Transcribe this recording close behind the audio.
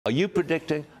Are you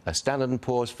predicting a Standard &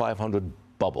 Poor's 500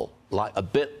 bubble, like a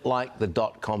bit like the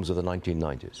dot-coms of the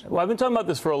 1990s? Well, I've been talking about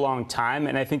this for a long time,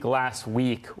 and I think last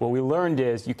week what we learned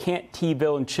is you can't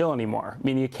T-bill and chill anymore. I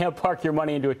mean, you can't park your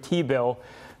money into a T-bill.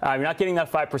 You're not getting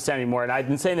that 5% anymore, and I've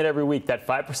been saying that every week. That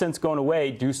 5% is going away.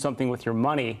 Do something with your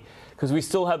money, because we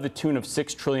still have the tune of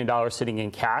 $6 trillion sitting in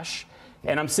cash.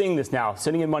 And I'm seeing this now,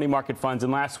 sitting in money market funds.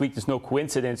 And last week, there's no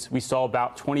coincidence, we saw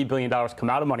about $20 billion come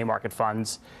out of money market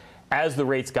funds as the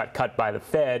rates got cut by the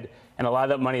Fed, and a lot of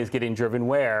that money is getting driven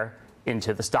where?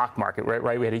 Into the stock market,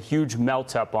 right? We had a huge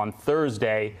melt up on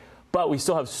Thursday, but we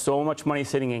still have so much money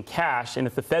sitting in cash, and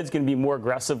if the Fed's going to be more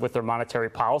aggressive with their monetary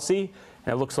policy,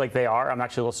 and it looks like they are, I'm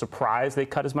actually a little surprised they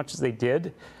cut as much as they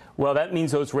did, well, that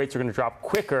means those rates are going to drop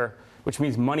quicker, which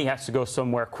means money has to go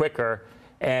somewhere quicker.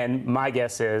 And my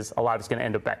guess is a lot of it's going to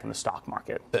end up back in the stock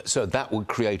market. So that would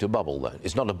create a bubble then.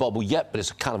 It's not a bubble yet, but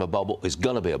it's a kind of a bubble. It's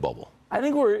going to be a bubble. I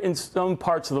think we're in some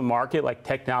parts of the market, like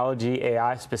technology,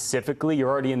 AI specifically, you're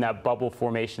already in that bubble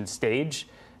formation stage.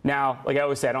 Now, like I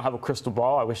always say, I don't have a crystal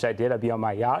ball. I wish I did. I'd be on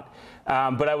my yacht.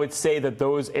 But I would say that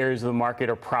those areas of the market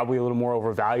are probably a little more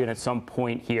overvalued at some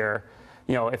point here.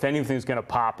 You know, if anything's going to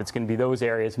pop, it's going to be those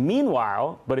areas.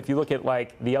 Meanwhile, but if you look at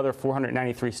like the other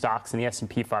 493 stocks in the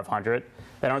S&P 500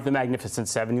 that aren't the Magnificent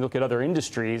Seven, you look at other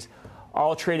industries,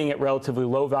 all trading at relatively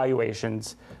low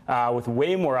valuations with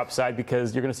way more upside,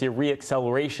 because you're going to see a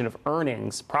reacceleration of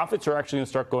earnings. Profits are actually going to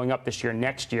start going up this year,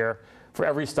 next year, for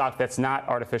every stock that's not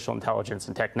artificial intelligence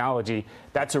and technology.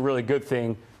 That's a really good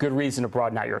thing, good reason to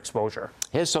broaden out your exposure.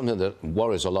 Here's something that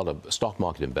worries a lot of stock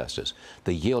market investors: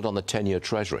 the yield on the 10-year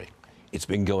Treasury. It's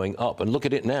been going up, and look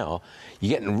at it now.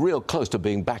 You're getting real close to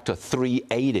being back to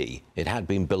 380. It had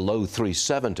been below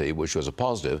 370, which was a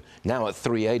positive. Now at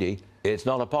 380, it's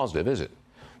not a positive, is it?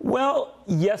 Well,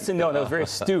 yes and no. That was very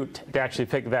astute to actually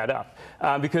pick that up,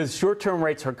 because short-term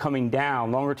rates are coming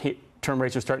down, longer-term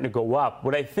rates are starting to go up.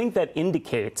 What I think that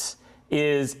indicates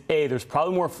is, A, there's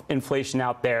probably more inflation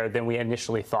out there than we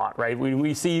initially thought, right?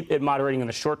 We see it moderating in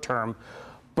the short term,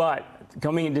 but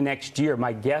coming into next year,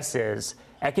 my guess is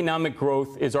economic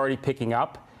growth is already picking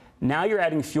up. Now you're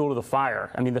adding fuel to the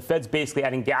fire. I mean, the Fed's basically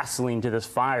adding gasoline to this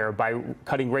fire by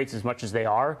cutting rates as much as they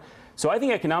are. So I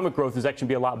think economic growth is actually going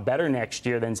to be a lot better next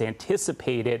year than is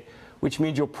anticipated, which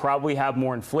means you'll probably have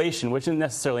more inflation, which isn't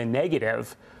necessarily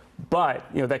negative, but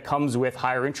you know that comes with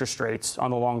higher interest rates on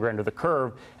the longer end of the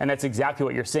curve, and that's exactly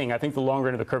what you're seeing. I think the longer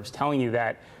end of the curve is telling you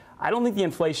that I don't think the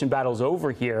inflation battle's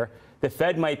over here. The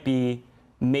Fed might be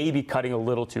maybe cutting a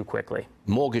little too quickly.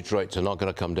 Mortgage rates are not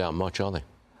going to come down much, are they?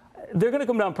 They're going to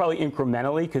come down probably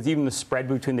incrementally, because even the spread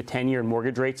between the 10-year and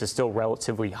mortgage rates is still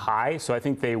relatively high. So I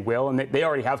think they will, and they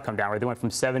already have come down, right? They went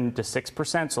from 7 to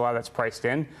 6%, so a lot of that's priced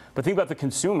in. But think about the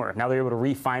consumer. Now they're able to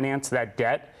refinance that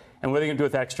debt, and what are they going to do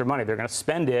with that extra money? They're going to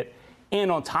spend it.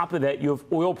 And on top of that, you have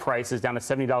oil prices down to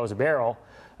 $70 a barrel.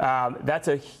 That's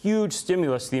a huge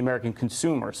stimulus to the American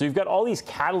consumer. So you've got all these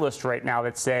catalysts right now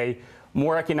that say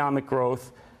more economic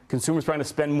growth, consumers trying to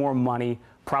spend more money,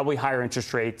 probably higher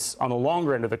interest rates on the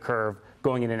longer end of the curve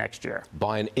going into next year.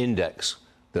 Buy an index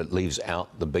that leaves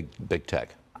out the big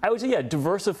tech. I would say, yeah,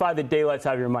 diversify the daylights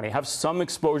out of your money. Have some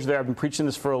exposure there. I've been preaching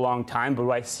this for a long time, but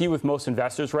what I see with most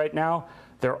investors right now,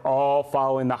 they're all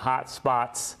following the hot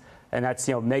spots, and that's,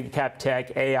 you know, mega cap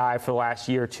tech, AI for the last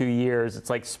year, 2 years. It's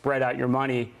like spread out your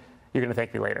money. You're going to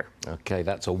thank me later. Okay,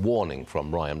 that's a warning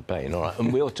from Ryan Payne. All right,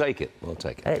 and we'll take it. We'll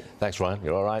take it. Hey. Thanks, Ryan.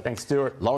 You're all right? Thanks, Stuart.